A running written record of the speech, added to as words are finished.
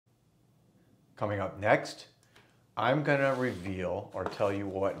Coming up next, I'm gonna reveal or tell you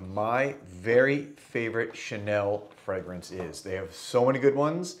what my very favorite Chanel fragrance is. They have so many good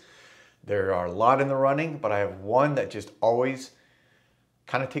ones. There are a lot in the running, but I have one that just always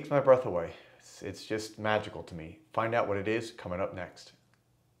kind of takes my breath away. It's just magical to me. Find out what it is coming up next.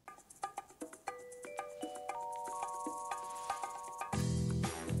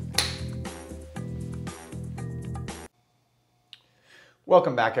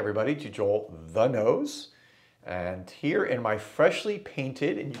 Welcome back, everybody, to Joel the Nose. And here in my freshly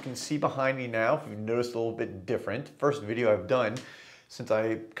painted, and you can see behind me now, if you've noticed a little bit different, first video I've done since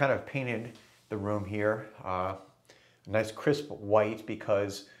I kind of painted the room here. A nice crisp white,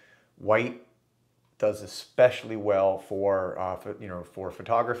 because white does especially well for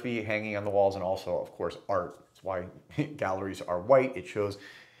photography, hanging on the walls, and also, of course, art. That's why galleries are white. It shows.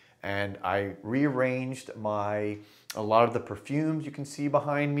 And I rearranged a lot of the perfumes you can see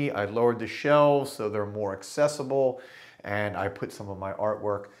behind me. I lowered the shelves so they're more accessible, and I put some of my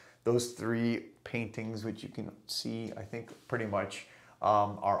artwork. Those three paintings, which you can see, I think pretty much,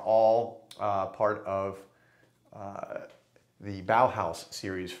 are all part of the Bauhaus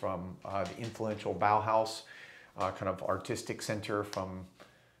series from the influential Bauhaus kind of artistic center from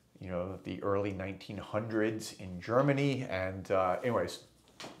the early 1900s in Germany. And anyways,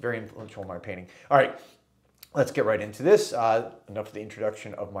 very influential in my painting. All right, let's get right into this. Enough of the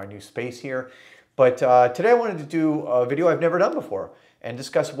introduction of my new space here. But today I wanted to do a video I've never done before and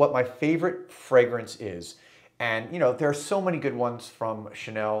discuss what my favorite fragrance is. And there are so many good ones from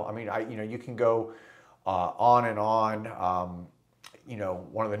Chanel. I mean, you can go on and on.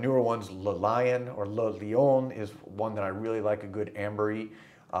 One of the newer ones, Le Lion or Le Lion, is one that I really like, a good ambery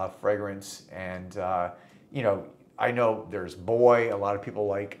fragrance. And I know there's Boy. A lot of people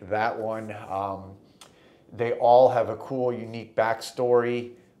like that one. They all have a cool, unique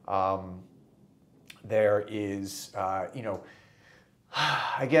backstory. There is,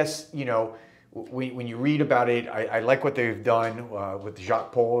 I guess, when you read about it, I like what they've done with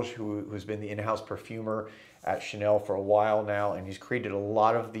Jacques Polge, who's been the in-house perfumer at Chanel for a while now, and he's created a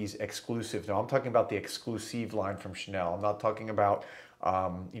lot of these exclusives. Now, I'm talking about the exclusive line from Chanel. I'm not talking about,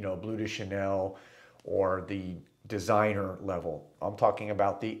 Bleu de Chanel or the designer level. I'm talking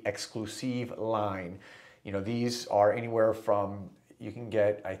about the exclusive line. These are anywhere from, you can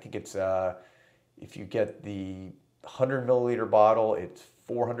get, I think it's, if you get the 100 milliliter bottle, it's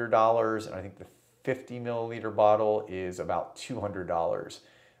 $400, and I think the 50 milliliter bottle is about $200.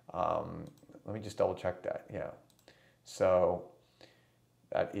 Let me just double check that. Yeah. So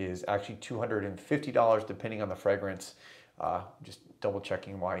that is actually $250 depending on the fragrance. Just double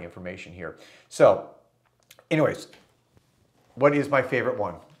checking my information here. So anyways, what is my favorite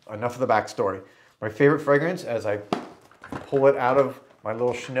one? Enough of the backstory. My favorite fragrance, as I pull it out of my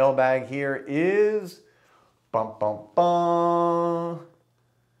little Chanel bag here, is bum bum bum,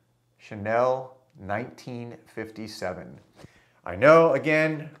 Chanel 1957. I know,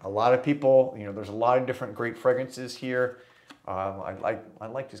 again, a lot of people, there's a lot of different great fragrances here. I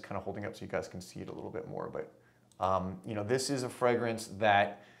like just kind of holding up so you guys can see it a little bit more. But this is a fragrance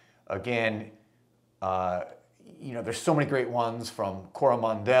that, again, there's so many great ones, from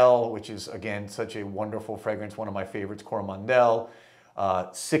Coromandel, which is, again, such a wonderful fragrance. One of my favorites, Coromandel.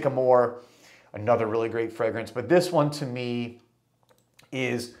 Sycamore, another really great fragrance. But this one, to me,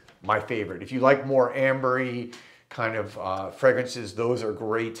 is my favorite. If you like more ambery kind of fragrances, those are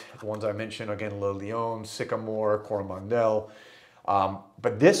great. The ones I mentioned, again, Le Lion, Sycamore, Coromandel.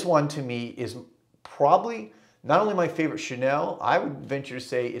 But this one, to me, is probably not only my favorite Chanel, I would venture to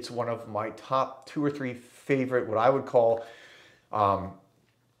say it's one of my top 2 or 3 favorite, what I would call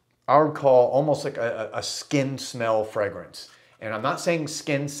almost like a skin smell fragrance. And I'm not saying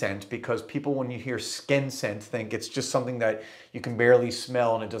skin scent, because people, when you hear skin scent, think it's just something that you can barely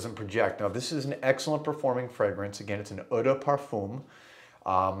smell and it doesn't project. Now, this is an excellent performing fragrance. Again, it's an eau de parfum.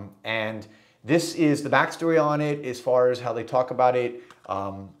 And this is the backstory on it as far as how they talk about it.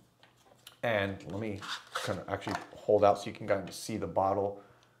 And let me kind of actually hold out so you can kind of see the bottle.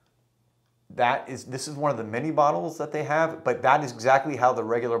 This is one of the many bottles that they have, but that is exactly how the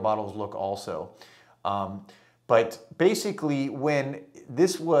regular bottles look also. But basically, when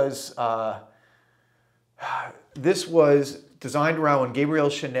this was designed around when Gabrielle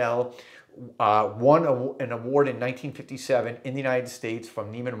Chanel won an award in 1957 in the United States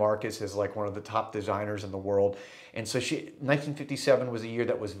from Neiman Marcus as like one of the top designers in the world. And so 1957 was a year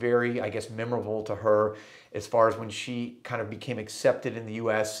that was very, I guess, memorable to her as far as when she kind of became accepted in the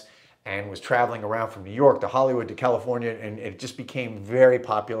US and was traveling around from New York to Hollywood to California, and it just became very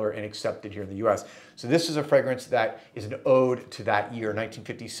popular and accepted here in the US. So this is a fragrance that is an ode to that year,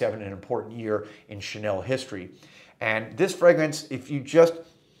 1957, an important year in Chanel history. And this fragrance,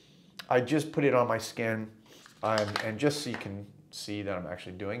 I just put it on my skin, and just so you can see that I'm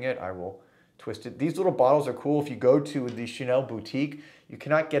actually doing it, I will twist it. These little bottles are cool. If you go to the Chanel boutique, you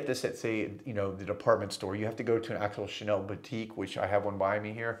cannot get this at, say, the department store. You have to go to an actual Chanel boutique, which I have one by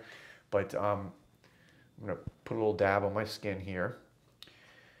me here. But I'm gonna put a little dab on my skin here.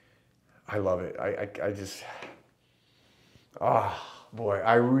 I love it. I just, boy,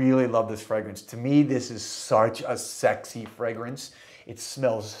 I really love this fragrance. To me, this is such a sexy fragrance. It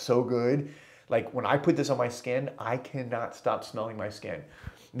smells so good. Like when I put this on my skin, I cannot stop smelling my skin.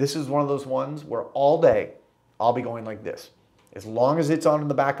 This is one of those ones where all day I'll be going like this. As long as it's on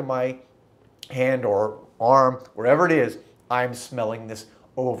the back of my hand or arm, wherever it is, I'm smelling this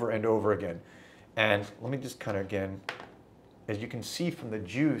over and over again. And let me just kind of, again, as you can see from the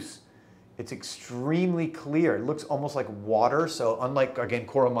juice, it's extremely clear. It looks almost like water. So unlike, again,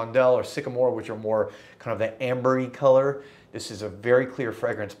 Coromandel or Sycamore, which are more kind of the ambery color, this is a very clear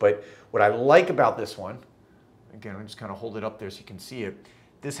fragrance. But what I like about this one, again, I'm just kind of hold it up there so you can see it.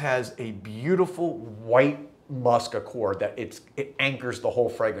 This has a beautiful white musk accord that it anchors the whole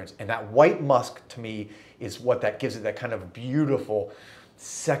fragrance. And that white musk to me is what that gives it that kind of beautiful,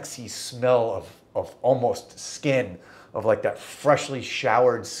 sexy smell of almost skin, of like that freshly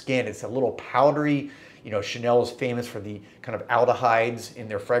showered skin. It's a little powdery. Chanel is famous for the kind of aldehydes in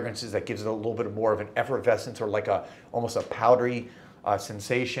their fragrances that gives it a little bit more of an effervescence or like almost a powdery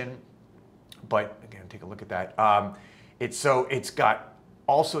sensation. But again, take a look at that. It's got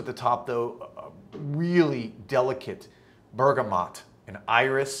also at the top though, a really delicate bergamot and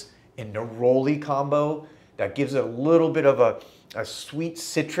iris and neroli combo that gives it a little bit of a sweet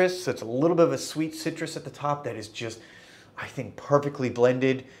citrus. So it's a little bit of a sweet citrus at the top that is just, I think, perfectly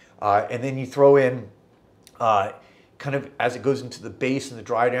blended. And then you throw in, kind of as it goes into the base and the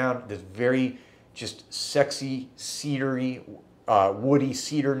dry down, this very just sexy, cedary, woody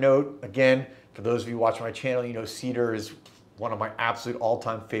cedar note. Again, for those of you watching my channel, you know cedar is one of my absolute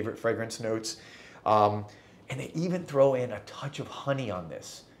all-time favorite fragrance notes. And they even throw in a touch of honey on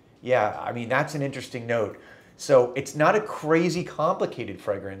this. Yeah, I mean, that's an interesting note. So it's not a crazy complicated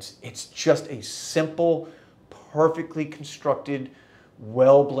fragrance. It's just a simple, perfectly constructed,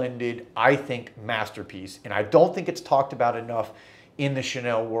 well-blended, I think, masterpiece. And I don't think it's talked about enough in the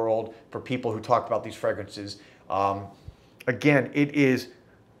Chanel world for people who talk about these fragrances. Again, it is,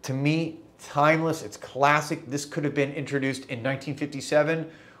 to me, timeless. It's classic. This could have been introduced in 1957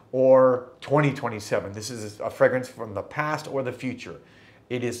 or 2027. This is a fragrance from the past or the future.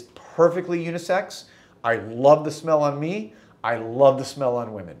 It is perfectly unisex. I love the smell on me. I love the smell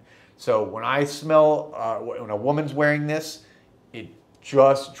on women. So when I smell, when a woman's wearing this, it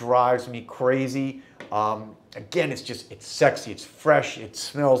just drives me crazy. Again, it's sexy, it's fresh, it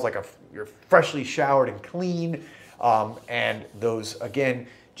smells like you're freshly showered and clean. And those, again,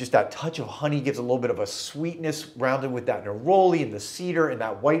 just that touch of honey gives a little bit of a sweetness rounded with that neroli and the cedar and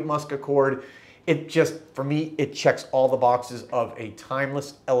that white musk accord. It just, for me, it checks all the boxes of a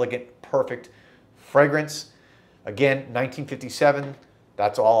timeless, elegant, perfect fragrance. Again, 1957,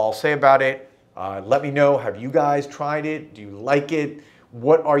 that's all I'll say about it. Let me know, have you guys tried it? Do you like it?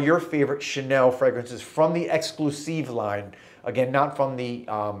 What are your favorite Chanel fragrances from the exclusive line? Again, not from the,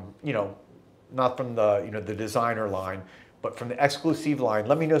 not from the, the designer line, but from the exclusive line.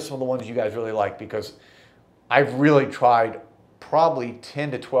 Let me know some of the ones you guys really like, because I've really tried probably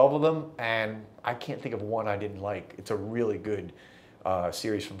 10 to 12 of them, and I can't think of one I didn't like. It's a really good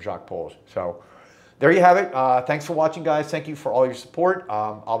series from Jacques Polge. So there you have it. Thanks for watching, guys. Thank you for all your support.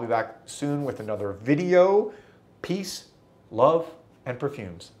 I'll be back soon with another video. Peace, love, and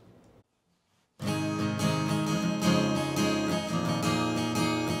perfumes.